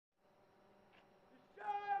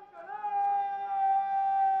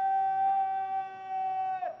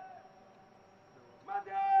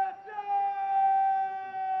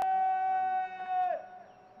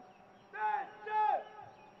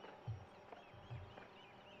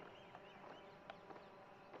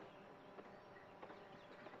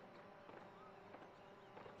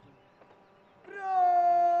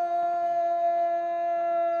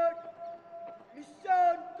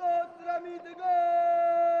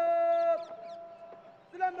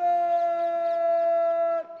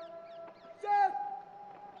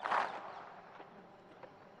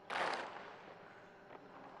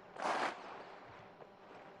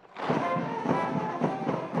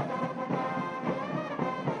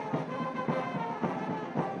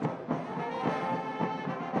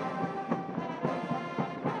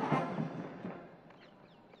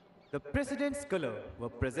President's Color were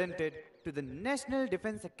presented to the National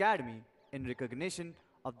Defense Academy in recognition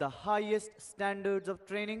of the highest standards of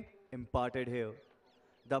training imparted here.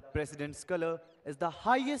 The President's Color is the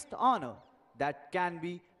highest honor that can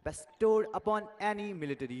be bestowed upon any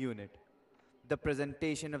military unit. The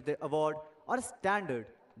presentation of the award or standard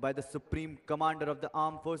by the Supreme Commander of the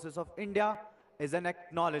Armed Forces of India is an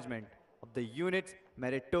acknowledgement of the unit's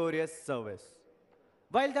meritorious service.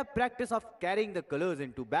 While the practice of carrying the colors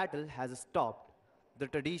into battle has stopped, the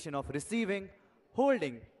tradition of receiving,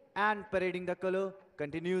 holding, and parading the color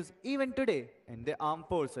continues even today in the armed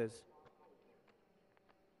forces.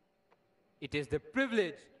 It is the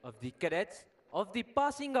privilege of the cadets of the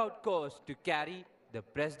passing out course to carry the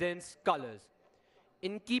President's colors.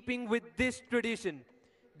 In keeping with this tradition,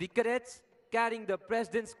 the cadets carrying the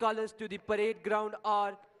President's colors to the parade ground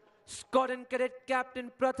are Squadron Cadet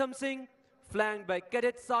Captain Pratham Singh, flanked by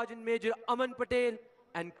Cadet Sergeant Major Aman Patel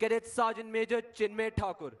and Cadet Sergeant Major Chinmay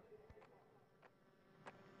Thakur.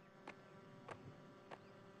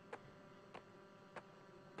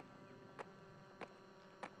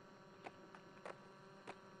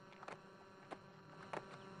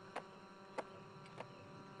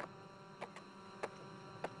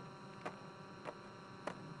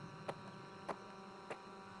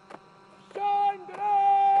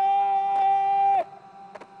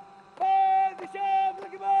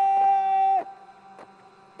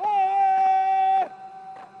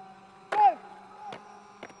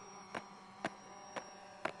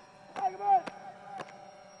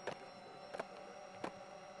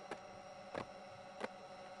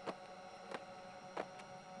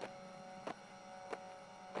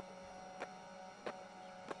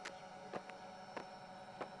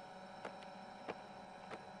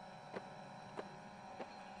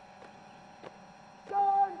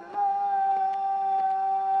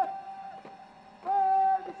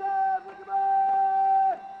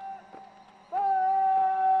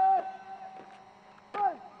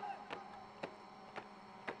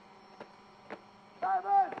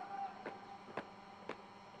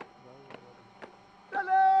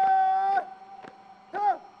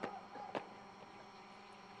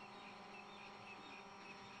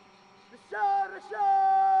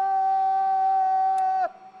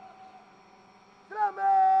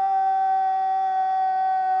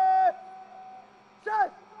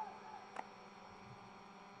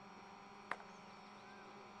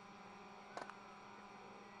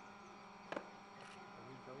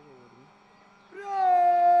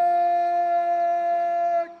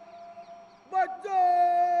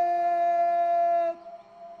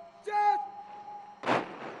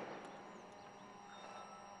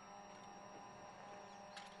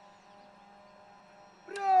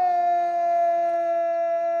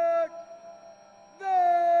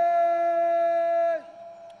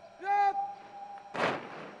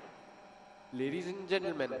 Ladies and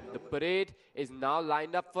gentlemen, the parade is now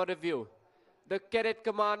lined up for review. The cadet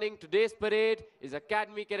commanding today's parade is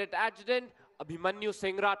Academy Cadet Adjutant Abhimanyu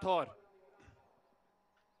Singh Rathore.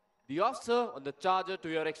 The officer on the charger to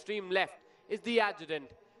your extreme left is the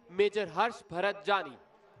adjutant, Major Harsh Bharat Jani.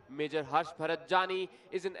 Major Harsh Bharat Jani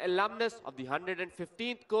is an alumnus of the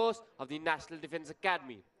 115th course of the National Defense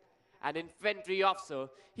Academy. An infantry officer,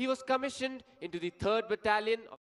 he was commissioned into the 3rd Battalion of